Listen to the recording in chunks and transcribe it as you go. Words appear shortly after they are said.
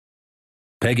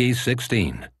Peggy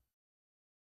 16.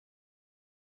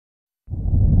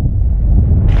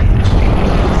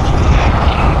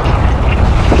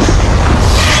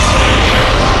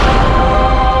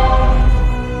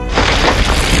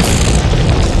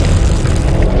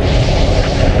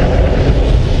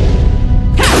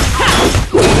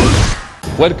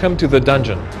 Welcome to the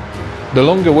Dungeon, the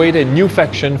long-awaited new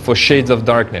faction for Shades of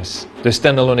Darkness, the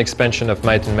standalone expansion of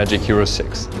Might and Magic Heroes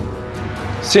 6.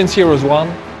 Since Heroes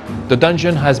 1, the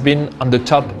Dungeon has been on the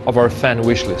top of our fan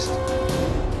wishlist.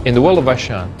 In the world of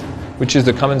Ashan, which is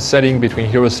the common setting between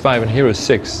Heroes 5 and Heroes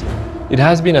 6, it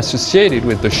has been associated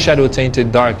with the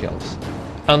shadow-tainted Dark Elves,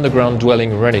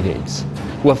 underground-dwelling renegades,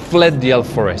 who have fled the Elf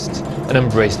Forest and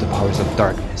embraced the powers of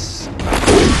darkness.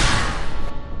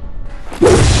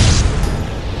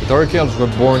 The Dark Elves were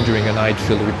born during a night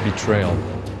filled with betrayal.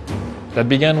 That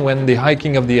began when the High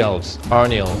King of the Elves,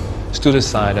 Arniel, stood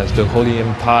aside as the Holy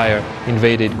Empire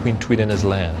invaded Queen Twidane's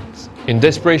lands. In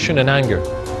desperation and anger,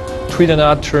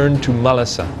 Twidana turned to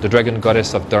Malassa, the dragon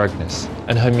goddess of darkness,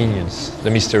 and her minions,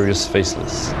 the mysterious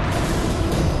Faceless.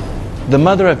 The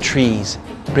mother of trees,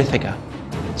 Brithiga,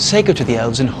 sacred to the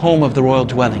elves and home of the royal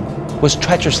dwelling, was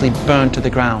treacherously burned to the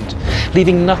ground,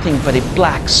 leaving nothing but a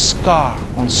black scar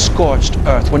on scorched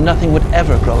earth where nothing would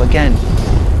ever grow again.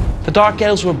 The Dark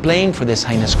Elves were blamed for this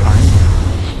heinous crime.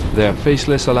 Their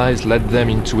faceless allies led them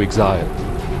into exile,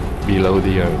 below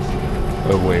the earth,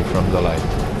 away from the light.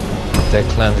 Their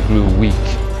clans grew weak,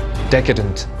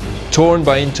 decadent, torn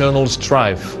by internal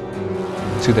strife.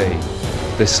 Today,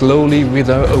 they slowly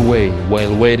wither away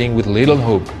while waiting with little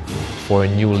hope for a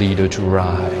new leader to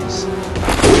rise.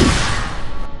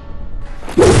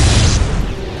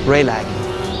 Raylag,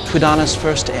 Twidana's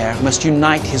first heir, must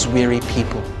unite his weary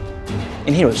people.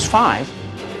 In Heroes 5,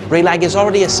 Raylag is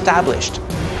already established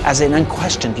as an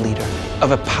unquestioned leader of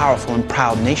a powerful and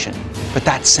proud nation, but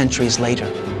that's centuries later.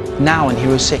 Now in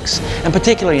Heroes 6, and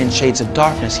particularly in Shades of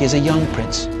Darkness, he is a young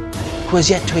prince who has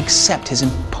yet to accept his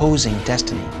imposing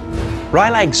destiny.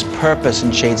 Raylag's purpose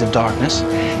in Shades of Darkness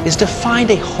is to find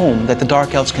a home that the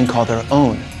Dark Elves can call their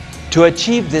own. To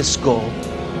achieve this goal,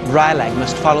 Raylag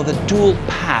must follow the dual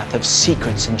path of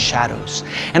secrets and shadows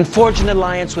and forge an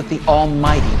alliance with the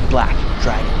almighty Black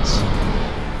Dragons.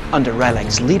 Under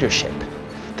Raylag's leadership,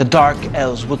 the Dark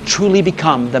Elves will truly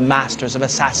become the masters of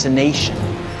assassination,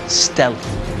 stealth,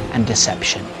 and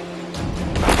deception.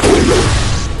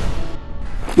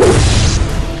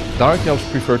 Dark Elves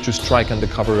prefer to strike under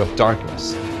cover of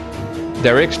darkness.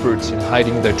 They're experts in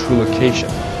hiding their true location.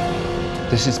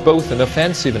 This is both an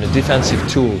offensive and a defensive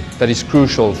tool that is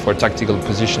crucial for tactical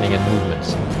positioning and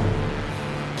movements.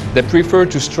 They prefer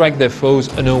to strike their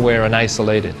foes unaware and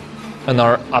isolated, and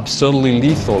are absolutely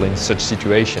lethal in such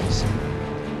situations.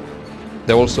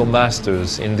 They're also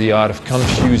masters in the art of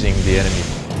confusing the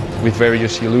enemy with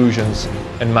various illusions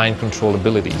and mind control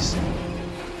abilities.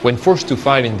 When forced to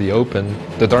fight in the open,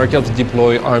 the Dark Elves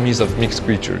deploy armies of mixed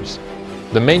creatures.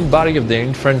 The main body of their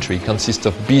infantry consists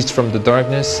of beasts from the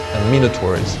darkness and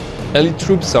minotaurs. Elite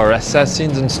troops are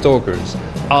assassins and stalkers,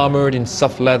 armored in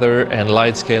soft leather and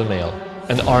light scale mail,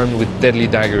 and armed with deadly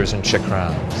daggers and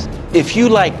chakrams. If you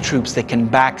like troops that can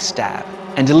backstab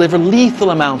and deliver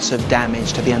lethal amounts of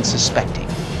damage to the unsuspecting,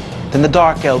 then the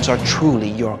Dark Elves are truly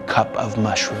your cup of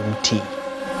mushroom tea.